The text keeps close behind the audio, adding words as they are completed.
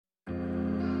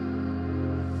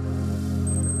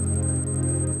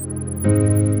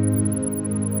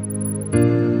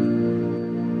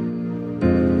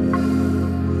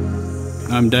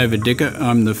I'm David Dicker.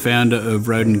 I'm the founder of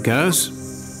Rodin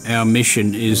Cars. Our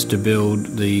mission is to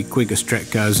build the quickest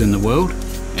track cars in the world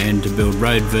and to build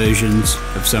road versions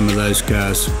of some of those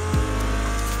cars.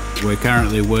 We're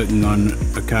currently working on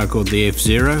a car called the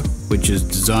FZED, which is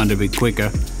designed to be quicker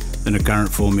than a current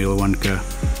Formula One car.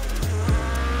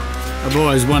 I've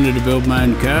always wanted to build my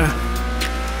own car.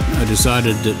 I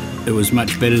decided that it was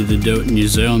much better to do it in New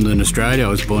Zealand than Australia. I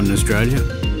was born in Australia.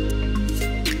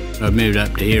 I moved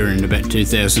up to here in about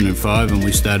 2005 and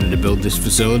we started to build this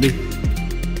facility.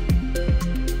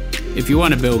 If you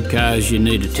want to build cars, you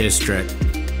need a test track.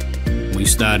 We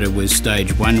started with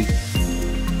stage 1.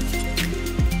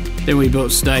 Then we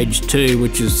built stage 2,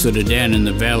 which is sort of down in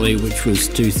the valley, which was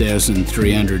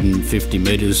 2,350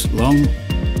 metres long.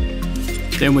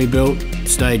 Then we built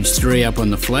stage 3 up on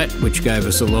the flat, which gave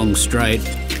us a long straight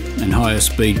and higher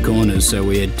speed corners, so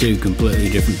we had 2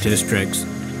 completely different test tracks.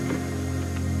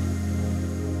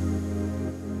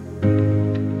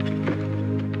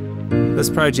 This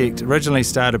project originally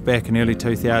started back in early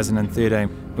 2013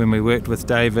 when we worked with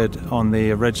David on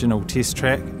the original test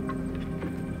track.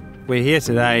 We're here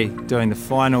today doing the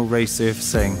final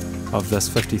resurfacing of this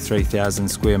 53,000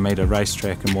 square metre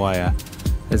racetrack in Waiā.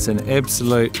 It's an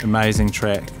absolute amazing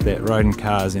track that Rodin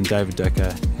Cars and David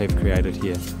Dicker have created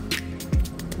here.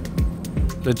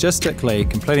 Logistically,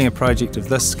 completing a project of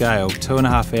this scale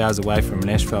 2.5 hours away from an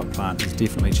asphalt plant is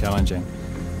definitely challenging.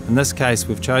 In this case,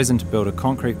 we've chosen to build a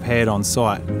concrete pad on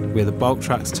site where the bulk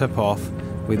trucks tip off,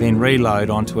 we then reload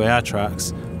onto our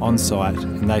trucks on site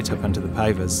and they tip into the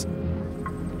pavers.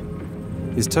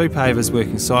 There's 2 pavers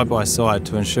working side by side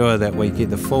to ensure that we get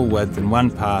the full width in one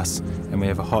pass and we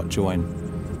have a hot join.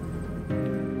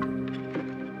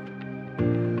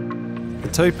 The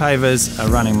 2 pavers are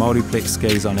running multiplex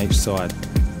skis on each side.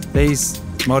 These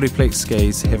multiplex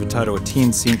skis have a total of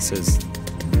 10 sensors.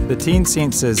 The 10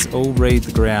 sensors all read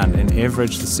the ground and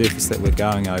average the surface that we're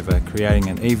going over, creating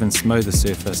an even smoother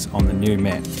surface on the new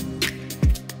mat.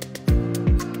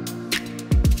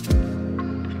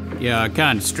 Yeah, I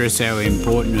can't stress how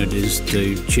important it is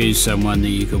to choose someone that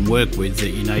you can work with, that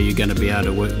you know you're going to be able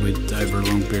to work with over a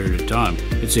long period of time.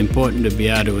 It's important to be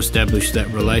able to establish that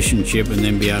relationship and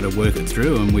then be able to work it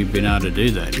through, and we've been able to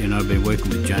do that. You know, I've been working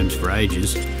with James for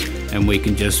ages, and we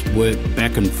can just work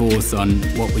back and forth on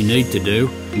what we need to do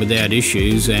without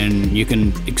issues, and you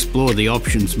can explore the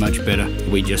options much better.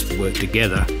 We just work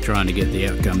together trying to get the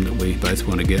outcome that we both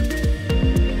want to get.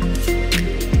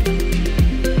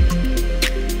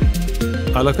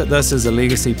 I look at this as a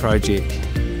legacy project,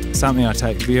 something I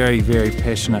take very, very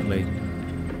passionately.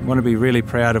 I want to be really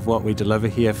proud of what we deliver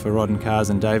here for Rodin Cars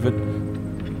and David.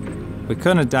 We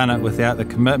couldn't have done it without the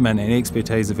commitment and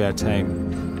expertise of our team.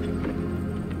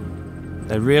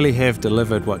 They really have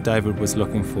delivered what David was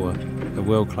looking for, a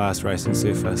world-class racing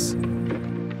surface.